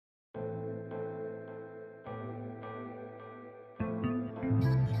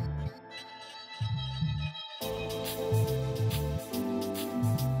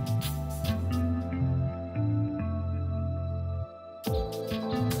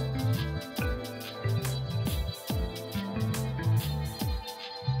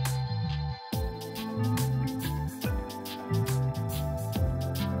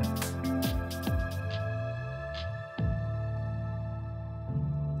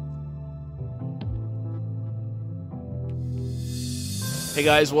Hey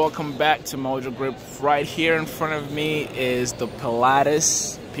guys, welcome back to Mojo Grip. Right here in front of me is the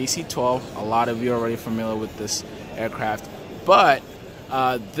Pilatus PC-12. A lot of you are already familiar with this aircraft, but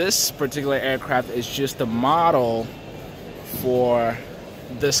this particular aircraft is just a model for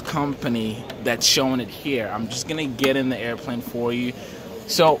this company that's showing it here. I'm just gonna get in the airplane for you.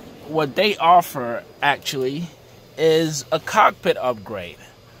 So what they offer actually is a cockpit upgrade,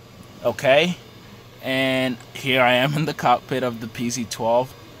 okay? And here I am in the cockpit of the PC-12,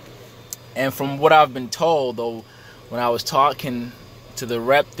 and from what I've been told, though, when I was talking to the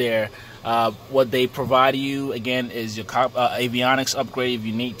rep there, what they provide you again is your avionics upgrade if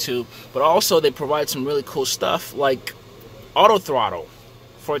you need to, but also they provide some really cool stuff like autothrottle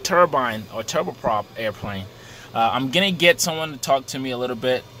for a turbine or turboprop airplane. I'm gonna get someone to talk to me a little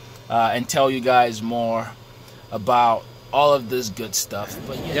bit and tell you guys more about all of this good stuff.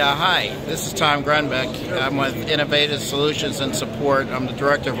 But yeah, hi, this is Tom Grunbeck. I'm with Innovative Solutions and Support. I'm the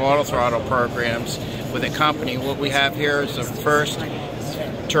Director of Autothrottle Programs with the company. What we have here is the first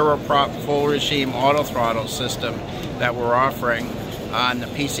turboprop full regime autothrottle system that we're offering on the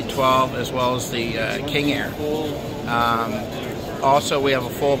PC-12 as well as the King Air. Also, we have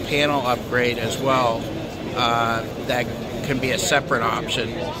a full panel upgrade as well that can be a separate option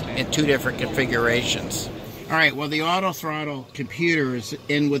in 2 different configurations. Alright, well, the autothrottle computer is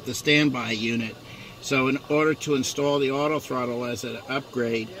in with the standby unit. So in order to install the autothrottle as an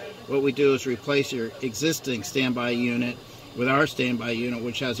upgrade, what we do is replace your existing standby unit with our standby unit,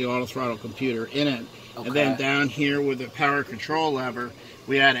 which has the autothrottle computer in it. Okay. And then down here with the power control lever,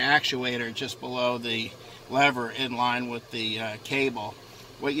 we add an actuator just below the lever in line with the cable.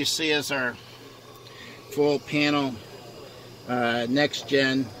 What you see is our full panel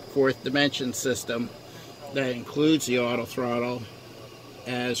next-gen 4th dimension system that includes the autothrottle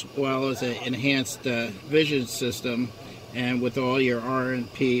as well as an enhanced vision system, and with all your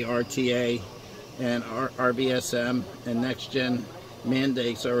RNP, RTA, and RBSM and next-gen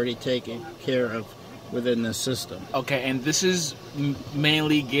mandates already taken care of within the system. Okay, and this is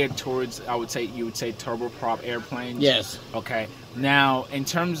mainly geared towards, you would say turboprop airplanes? Yes. Okay. Now, in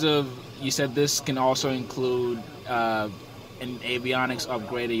terms of, you said this can also include an avionics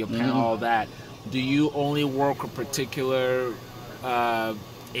upgrade of your panel, all that. Do you only work with particular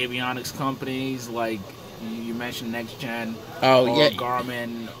avionics companies, like you mentioned Next Gen or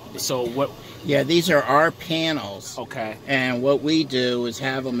Garmin? So what? Yeah, these are our panels. Okay. And what we do is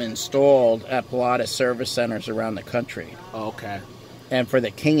have them installed at Pilatus service centers around the country. Oh, okay. And for the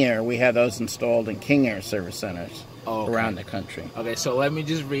King Air, we have those installed in King Air service centers around the country. Okay, so let me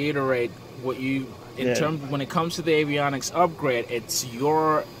just reiterate what you... In terms, when it comes to the avionics upgrade, it's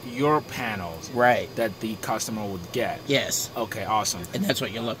your panels, right, that the customer would get. Yes. Okay, awesome. And that's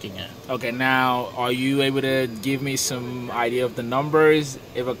what you're looking at. Okay, now are you able to give me some idea of the numbers?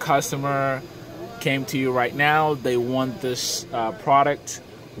 If a customer came to you right now, they want this product,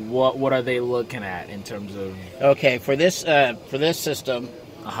 what are they looking at in terms of? Okay, for this system,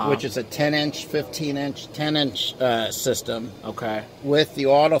 which is a 10-inch, 15-inch, 10-inch system. Okay. With the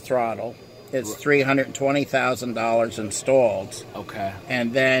autothrottle. It's $320,000 installed. Okay.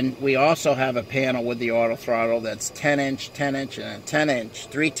 And then we also have a panel with the autothrottle that's 10-inch, 10-inch, and a 10-inch,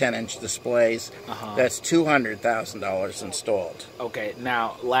 3 10-inch displays. That's $200,000 installed. Okay.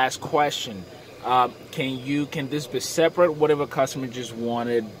 Now, last question. Can this be separate? What if a customer just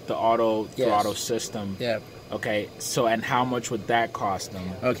wanted the autothrottle system? Yeah. Okay. So, and how much would that cost them?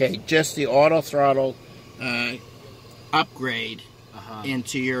 Okay, just the autothrottle upgrade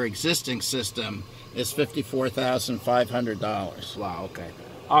into your existing system is $54,500. Wow, okay.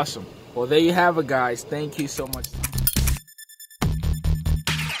 Awesome. Well, there you have it, guys. Thank you so much.